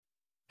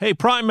Hey,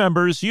 Prime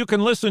members, you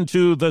can listen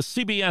to the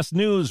CBS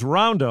News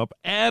Roundup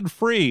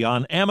ad-free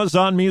on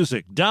Amazon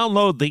Music.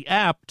 Download the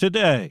app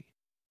today.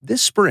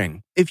 This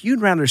spring, if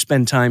you'd rather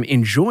spend time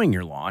enjoying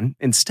your lawn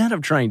instead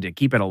of trying to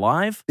keep it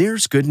alive,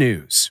 there's good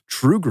news.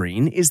 True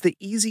Green is the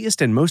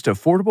easiest and most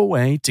affordable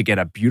way to get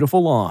a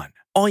beautiful lawn.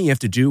 All you have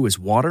to do is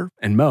water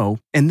and mow,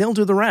 and they'll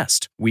do the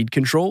rest. Weed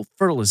control,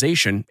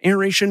 fertilization,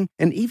 aeration,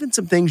 and even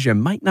some things you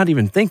might not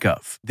even think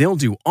of. They'll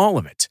do all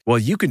of it, while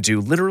you can do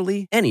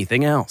literally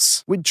anything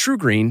else. With True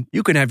Green,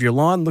 you can have your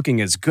lawn looking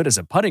as good as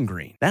a putting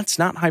green. That's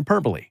not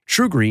hyperbole.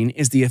 True Green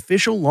is the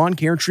official lawn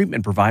care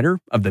treatment provider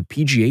of the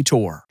PGA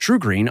Tour. True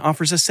Green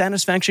offers a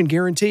satisfaction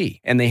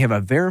guarantee, and they have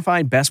a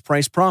verified best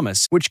price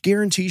promise, which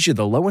guarantees you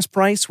the lowest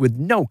price with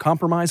no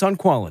compromise on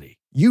quality.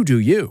 You do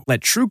you. Let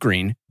True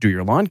Green do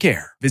your lawn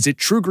care. Visit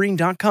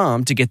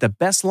TrueGreen.com to get the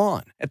best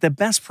lawn at the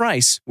best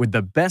price with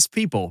the best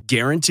people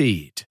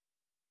guaranteed.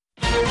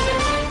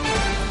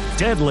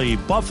 Deadly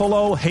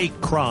Buffalo hate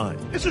crime.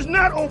 This is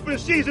not open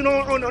season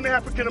on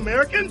African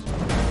Americans.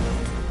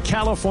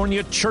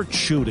 California church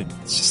shooting.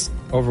 It's just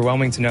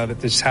overwhelming to know that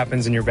this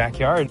happens in your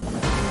backyard.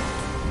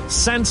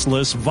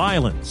 Senseless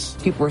violence.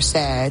 People are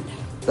sad.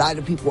 A lot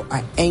of people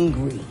are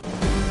angry.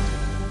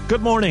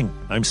 Good morning.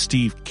 I'm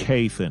Steve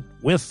Kathan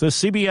with the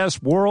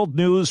CBS World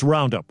News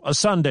Roundup. A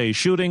Sunday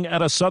shooting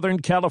at a Southern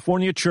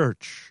California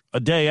church. A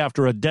day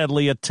after a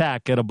deadly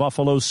attack at a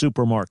Buffalo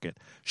supermarket.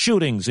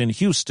 Shootings in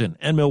Houston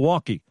and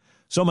Milwaukee.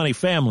 So many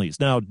families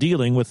now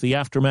dealing with the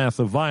aftermath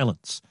of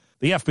violence.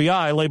 The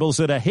FBI labels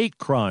it a hate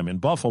crime in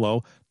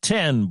Buffalo.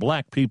 10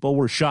 black people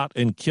were shot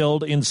and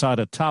killed inside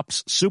a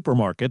Tops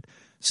supermarket.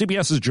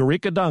 CBS's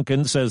Jerika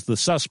Duncan says the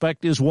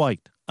suspect is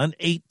white. An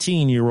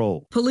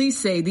 18-year-old. Police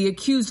say the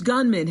accused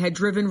gunman had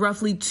driven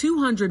roughly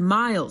 200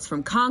 miles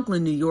from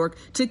Conklin, New York,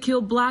 to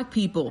kill black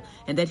people,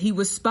 and that he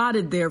was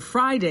spotted there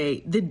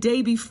Friday, the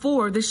day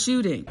before the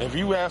shooting. If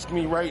you ask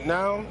me right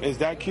now, is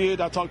that kid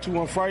I talked to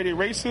on Friday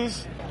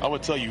racist? I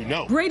would tell you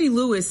no. Brady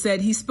Lewis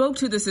said he spoke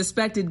to the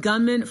suspected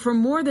gunman for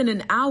more than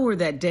an hour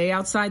that day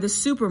outside the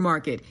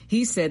supermarket.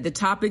 He said the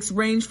topics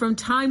range from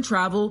time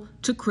travel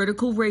to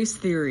critical race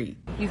theory.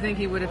 You think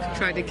he would have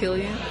tried to kill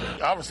you?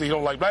 Obviously, he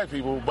don't like black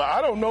people, but I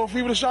don't know if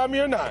he would have shot me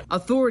or not.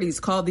 Authorities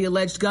called the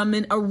alleged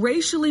gunman a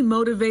racially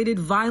motivated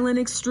violent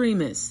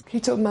extremist. He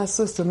took my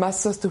sister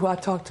who I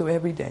talk to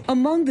every day.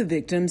 Among the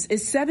victims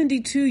is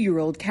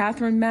 72-year-old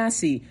Catherine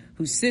Massey,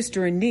 whose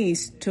sister and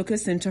niece took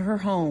us into her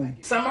home.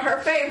 Some of her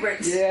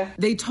favorites. Yeah.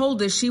 They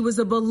told us she was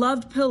a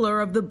beloved pillar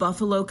of the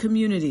Buffalo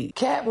community.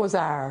 Kat was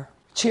our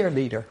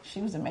cheerleader.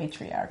 She was a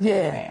matriarch of the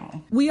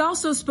family. We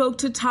also spoke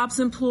to Tops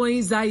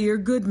employee Zaire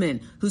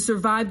Goodman, who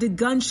survived a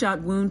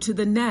gunshot wound to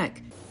the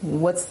neck.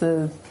 What's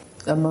the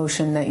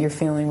emotion that you're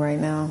feeling right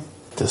now?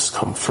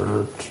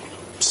 Discomfort,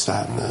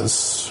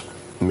 sadness,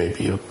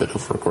 maybe a bit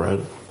of regret.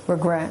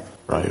 Regret.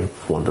 I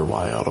wonder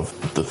why out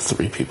of the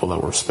 3 people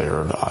that were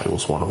spared, I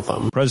was one of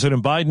them.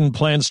 President Biden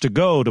plans to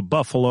go to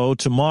Buffalo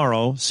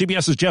tomorrow.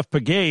 CBS's Jeff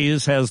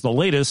Pegues has the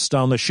latest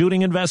on the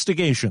shooting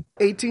investigation.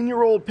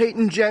 18-year-old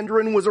Peyton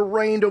Gendron was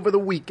arraigned over the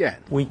weekend.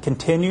 We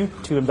continue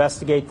to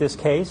investigate this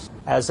case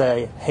as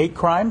a hate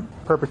crime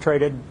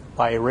perpetrated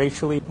by a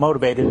racially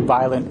motivated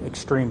violent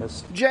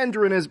extremist.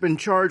 Gendron has been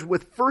charged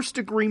with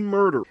first-degree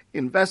murder.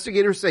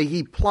 Investigators say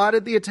he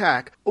plotted the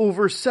attack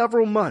over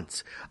several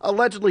months,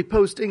 allegedly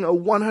posting a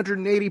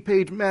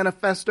 180-page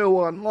manifesto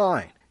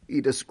online.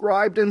 He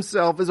described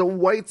himself as a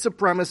white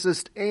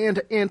supremacist and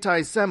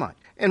anti-Semite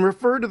and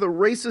referred to the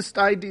racist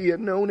idea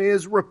known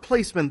as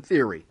replacement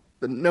theory.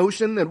 The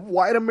notion that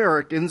white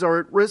Americans are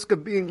at risk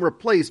of being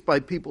replaced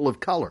by people of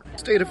color.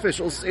 State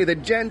officials say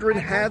that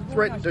Gendron had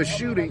threatened a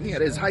shooting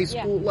at his high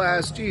school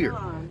last year.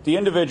 The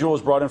individual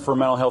was brought in for a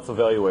mental health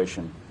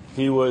evaluation.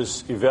 He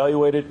was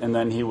evaluated and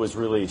then he was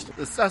released.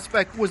 The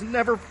suspect was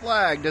never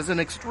flagged as an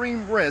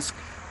extreme risk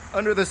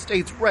under the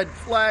state's red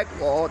flag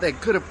law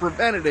that could have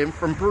prevented him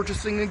from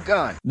purchasing a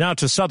gun. Now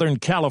to Southern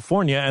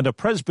California and a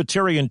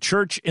Presbyterian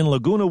church in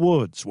Laguna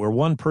Woods, where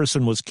 1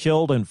 person was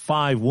killed and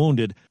 5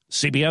 wounded.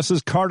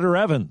 CBS's Carter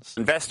Evans.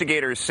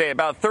 Investigators say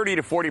about 30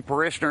 to 40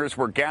 parishioners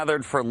were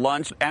gathered for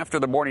lunch after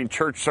the morning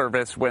church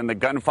service when the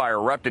gunfire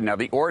erupted. Now,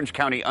 the Orange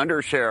County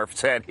undersheriff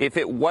said if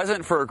it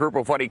wasn't for a group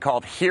of what he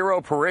called hero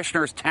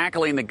parishioners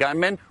tackling the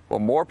gunman, well,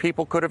 more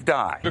people could have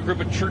died. A group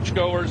of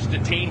churchgoers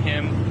detained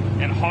him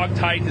and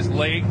hogtied his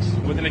legs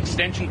with an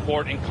extension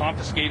cord and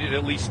confiscated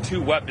at least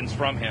 2 weapons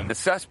from him. The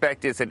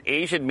suspect is an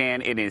Asian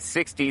man in his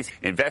 60s.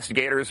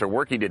 Investigators are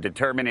working to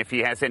determine if he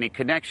has any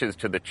connections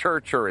to the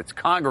church or its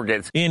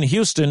congregants. In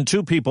Houston,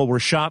 2 people were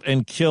shot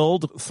and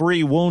killed,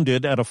 3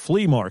 wounded at a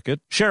flea market.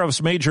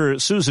 Sheriff's Major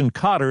Susan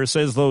Cotter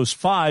says those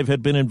 5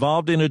 had been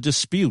involved in a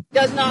dispute.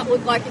 Does not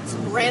look like it's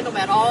random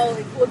at all.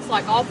 It looks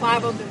like all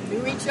 5 of them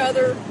knew each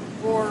other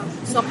or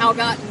somehow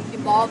got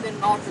involved in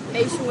an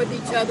altercation with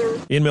each other.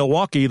 In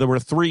Milwaukee, there were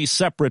 3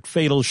 separate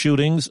fatal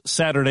shootings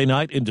Saturday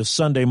night into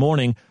Sunday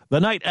morning. The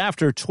night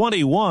after,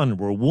 21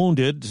 were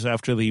wounded.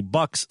 After the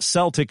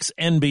Bucks-Celtics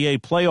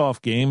NBA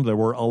playoff game, there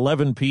were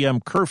 11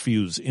 p.m.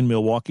 curfews in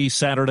Milwaukee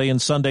Saturday and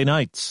Sunday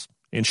nights.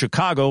 In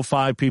Chicago,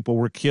 5 people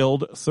were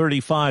killed,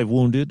 35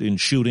 wounded in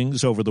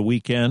shootings over the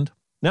weekend.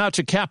 Now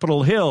to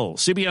Capitol Hill.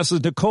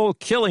 CBS's Nicole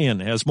Killian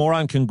has more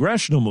on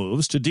congressional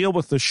moves to deal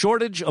with the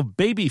shortage of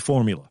baby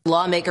formula.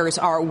 Lawmakers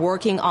are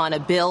working on a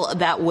bill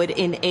that would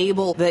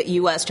enable the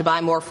U.S. to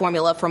buy more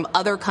formula from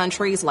other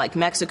countries like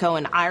Mexico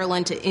and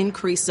Ireland to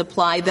increase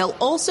supply. They'll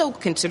also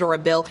consider a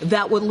bill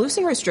that would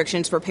loosen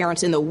restrictions for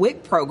parents in the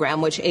WIC program,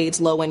 which aids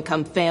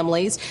low-income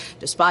families.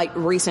 Despite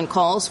recent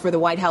calls for the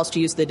White House to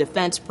use the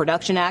Defense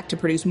Production Act to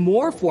produce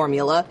more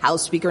formula,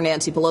 House Speaker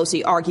Nancy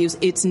Pelosi argues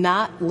it's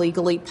not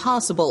legally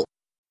possible.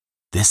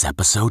 This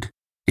episode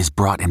is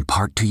brought in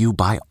part to you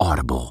by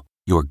Audible,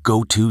 your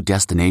go-to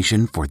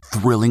destination for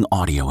thrilling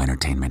audio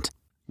entertainment.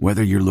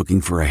 Whether you're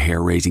looking for a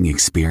hair-raising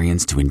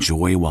experience to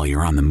enjoy while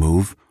you're on the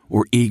move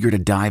or eager to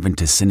dive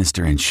into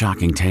sinister and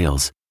shocking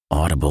tales,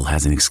 Audible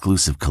has an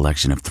exclusive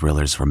collection of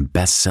thrillers from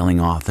best-selling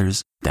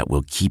authors that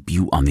will keep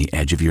you on the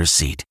edge of your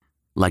seat.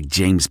 Like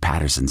James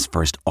Patterson's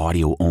first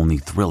audio-only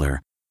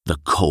thriller, The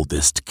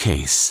Coldest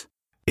Case.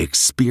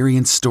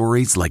 Experience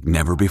stories like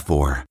never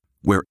before,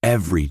 where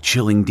every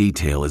chilling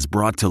detail is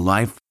brought to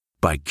life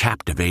by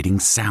captivating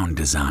sound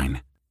design.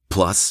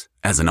 Plus,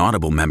 as an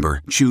Audible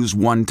member, choose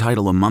one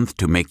title a month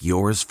to make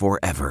yours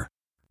forever.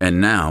 And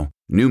now,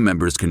 new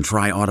members can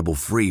try Audible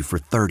free for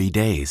 30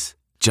 days.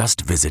 Just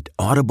visit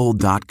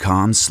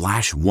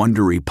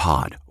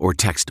audible.com/WonderyPod or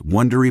text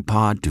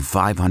WonderyPod to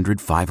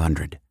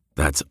 500-500.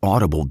 That's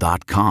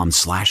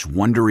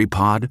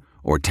audible.com/WonderyPod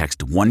or text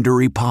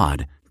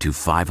WonderyPod to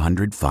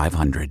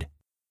 500-500.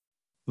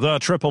 The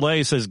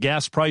AAA says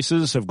gas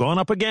prices have gone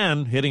up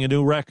again, hitting a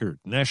new record.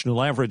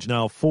 National average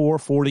now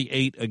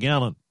 $4.48 a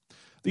gallon.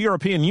 The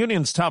European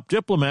Union's top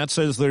diplomat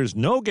says there's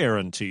no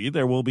guarantee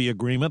there will be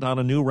agreement on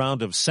a new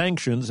round of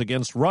sanctions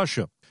against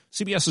Russia.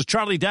 CBS's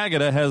Charlie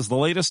D'Agata has the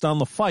latest on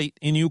the fight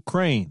in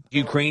Ukraine.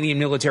 Ukrainian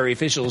military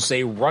officials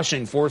say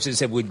Russian forces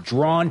have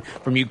withdrawn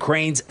from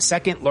Ukraine's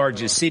second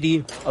largest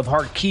city of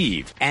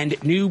Kharkiv. And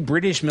new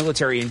British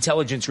military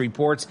intelligence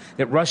reports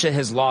that Russia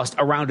has lost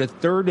around a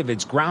third of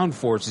its ground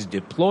forces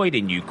deployed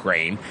in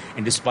Ukraine.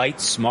 And despite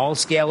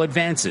small-scale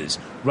advances,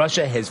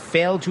 Russia has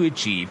failed to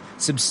achieve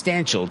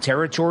substantial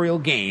territorial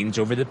gains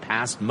over the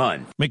past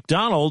month.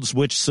 McDonald's,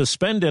 which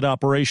suspended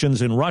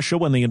operations in Russia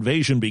when the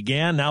invasion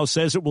began, now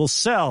says it will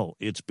sell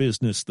its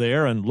business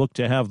there and look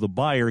to have the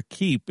buyer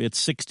keep its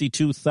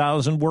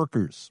 62,000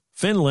 workers.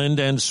 Finland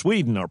and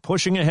Sweden are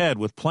pushing ahead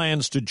with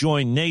plans to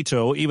join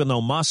NATO, even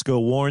though Moscow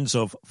warns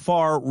of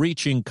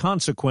far-reaching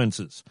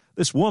consequences.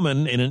 This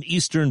woman in an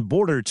eastern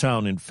border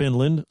town in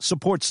Finland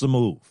supports the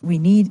move. We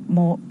need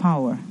more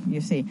power,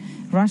 you see.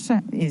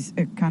 Russia is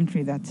a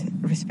country that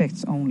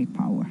respects only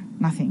power,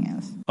 nothing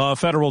else. A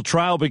federal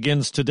trial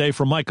begins today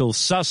for Michael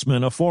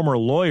Sussman, a former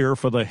lawyer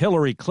for the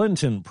Hillary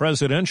Clinton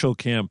presidential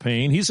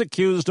campaign. He's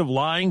accused of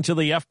lying to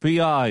the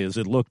FBI as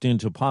it looked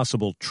into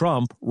possible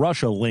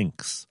Trump-Russia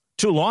links.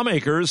 2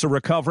 lawmakers are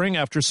recovering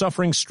after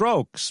suffering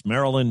strokes.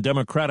 Maryland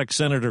Democratic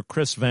Senator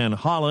Chris Van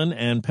Hollen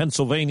and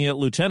Pennsylvania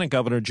Lieutenant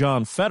Governor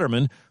John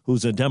Fetterman,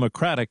 who's a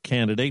Democratic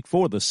candidate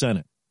for the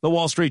Senate. The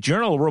Wall Street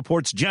Journal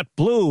reports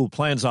JetBlue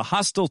plans a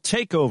hostile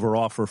takeover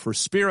offer for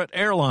Spirit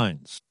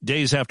Airlines,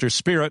 days after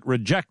Spirit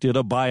rejected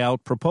a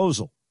buyout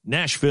proposal.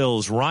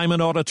 Nashville's Ryman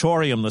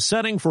Auditorium, the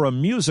setting for a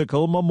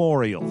musical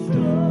memorial.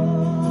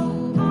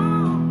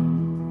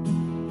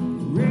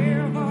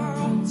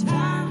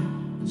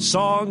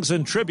 Songs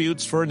and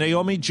tributes for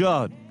Naomi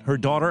Judd, her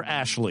daughter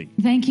Ashley.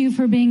 Thank you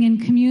for being in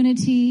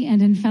community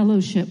and in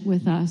fellowship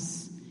with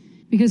us,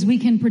 because we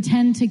can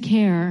pretend to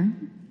care,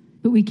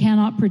 but we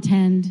cannot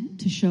pretend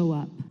to show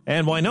up.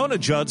 And Winona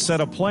Judd said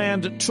a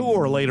planned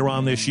tour later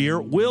on this year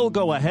will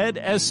go ahead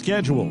as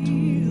scheduled.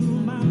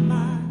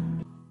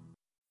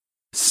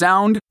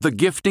 Sound the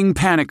gifting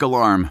panic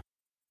alarm.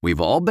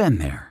 We've all been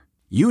there.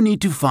 You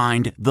need to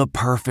find the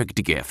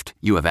perfect gift.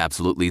 You have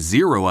absolutely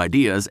zero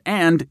ideas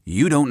and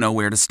you don't know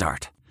where to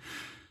start.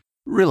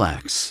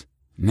 Relax.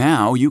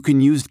 Now you can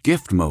use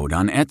gift mode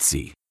on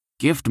Etsy.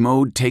 Gift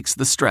mode takes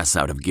the stress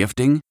out of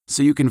gifting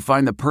so you can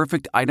find the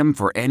perfect item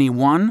for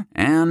anyone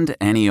and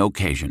any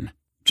occasion.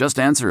 Just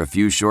answer a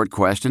few short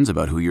questions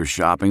about who you're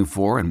shopping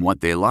for and what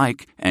they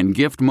like, and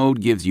gift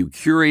mode gives you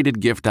curated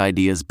gift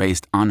ideas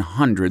based on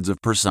hundreds of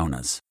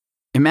personas.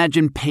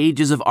 Imagine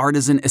pages of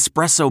artisan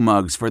espresso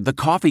mugs for the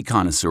coffee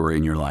connoisseur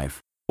in your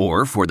life.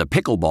 Or for the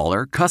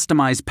pickleballer,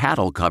 customized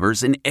paddle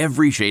covers in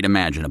every shade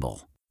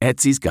imaginable.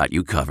 Etsy's got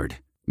you covered.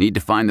 Need to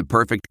find the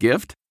perfect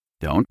gift?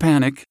 Don't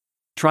panic.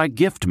 Try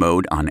gift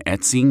mode on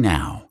Etsy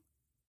now.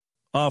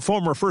 A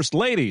former First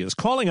Lady is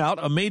calling out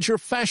a major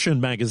fashion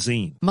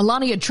magazine.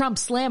 Melania Trump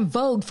slammed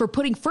Vogue for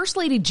putting First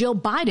Lady Jill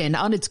Biden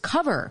on its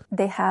cover.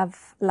 They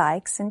have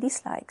likes and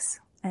dislikes.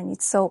 And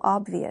it's so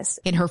obvious.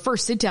 In her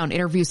first sit-down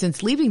interview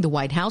since leaving the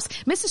White House,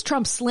 Mrs.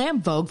 Trump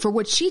slammed Vogue for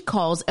what she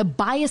calls a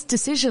biased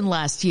decision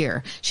last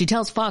year. She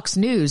tells Fox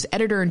News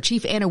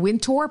editor-in-chief Anna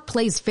Wintour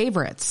plays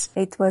favorites.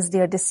 It was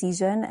their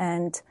decision,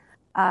 and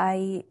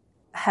I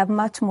have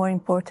much more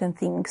important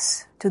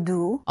things to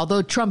do.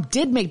 Although Trump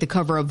did make the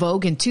cover of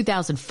Vogue in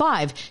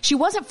 2005, she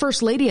wasn't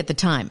first lady at the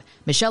time.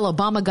 Michelle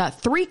Obama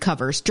got 3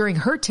 covers during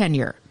her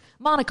tenure.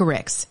 Monica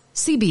Ricks,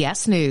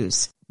 CBS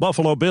News.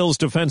 Buffalo Bills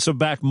defensive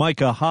back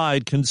Micah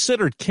Hyde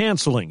considered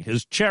canceling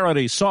his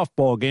charity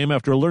softball game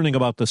after learning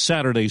about the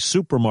Saturday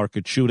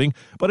supermarket shooting,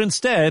 but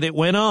instead it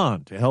went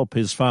on to help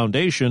his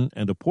foundation,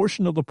 and a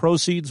portion of the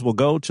proceeds will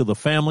go to the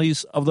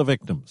families of the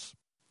victims.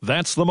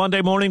 That's the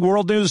Monday Morning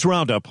World News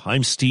Roundup.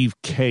 I'm Steve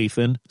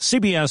Kathan,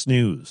 CBS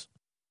News.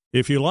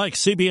 If you like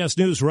CBS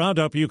News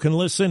Roundup, you can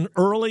listen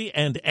early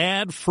and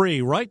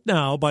ad-free right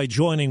now by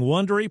joining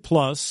Wondery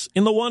Plus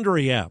in the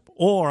Wondery app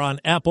or on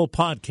Apple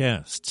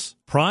Podcasts.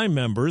 Prime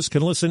members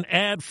can listen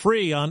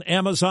ad-free on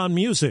Amazon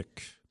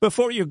Music.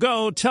 Before you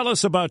go, tell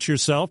us about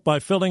yourself by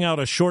filling out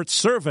a short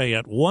survey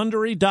at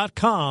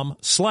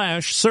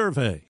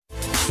Wondery.com/survey.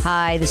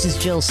 Hi, this is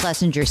Jill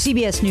Schlesinger,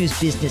 CBS News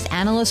business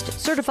analyst,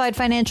 certified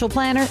financial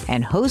planner,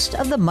 and host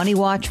of the Money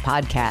Watch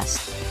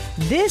podcast.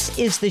 This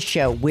is the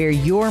show where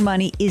your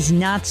money is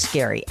not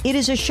scary. It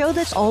is a show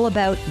that's all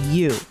about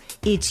you.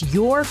 It's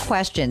your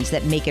questions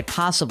that make it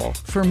possible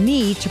for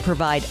me to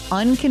provide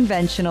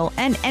unconventional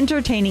and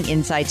entertaining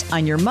insights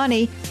on your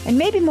money, and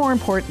maybe more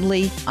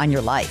importantly, on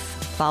your life.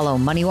 Follow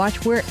Money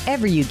Watch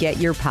wherever you get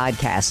your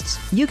podcasts.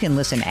 You can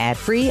listen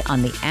ad-free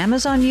on the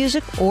Amazon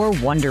Music or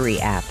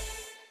Wondery app.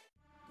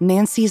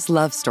 Nancy's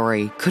love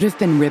story could have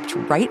been ripped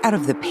right out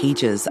of the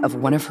pages of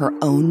one of her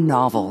own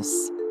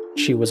novels.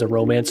 She was a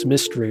romance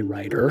mystery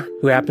writer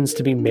who happens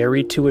to be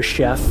married to a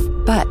chef.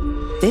 But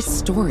this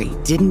story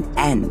didn't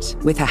end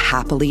with a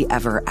happily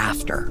ever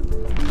after.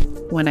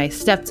 When I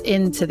stepped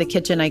into the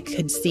kitchen, I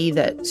could see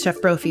that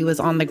Chef Brophy was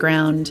on the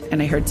ground,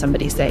 and I heard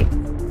somebody say,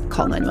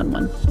 "Call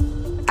 911."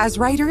 As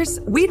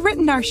writers, we'd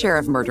written our share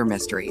of murder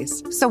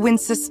mysteries. So when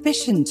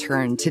suspicion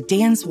turned to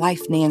Dan's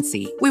wife,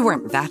 Nancy, we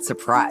weren't that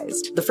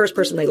surprised. The first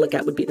person they look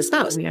at would be the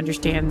spouse. We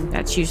understand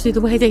that's usually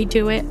the way they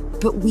do it.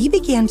 But we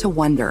began to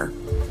wonder,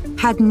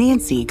 had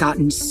Nancy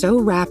gotten so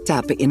wrapped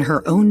up in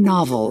her own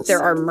novels?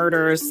 There are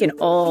murders in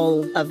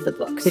all of the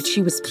books. That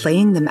she was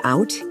playing them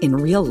out in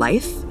real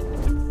life?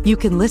 You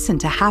can listen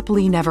to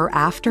Happily Never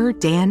After,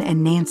 Dan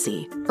and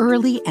Nancy,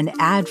 early and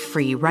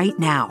ad-free right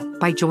now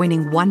by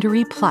joining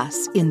Wondery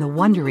Plus in the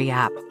Wondery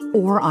app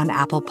or on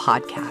Apple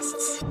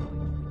Podcasts.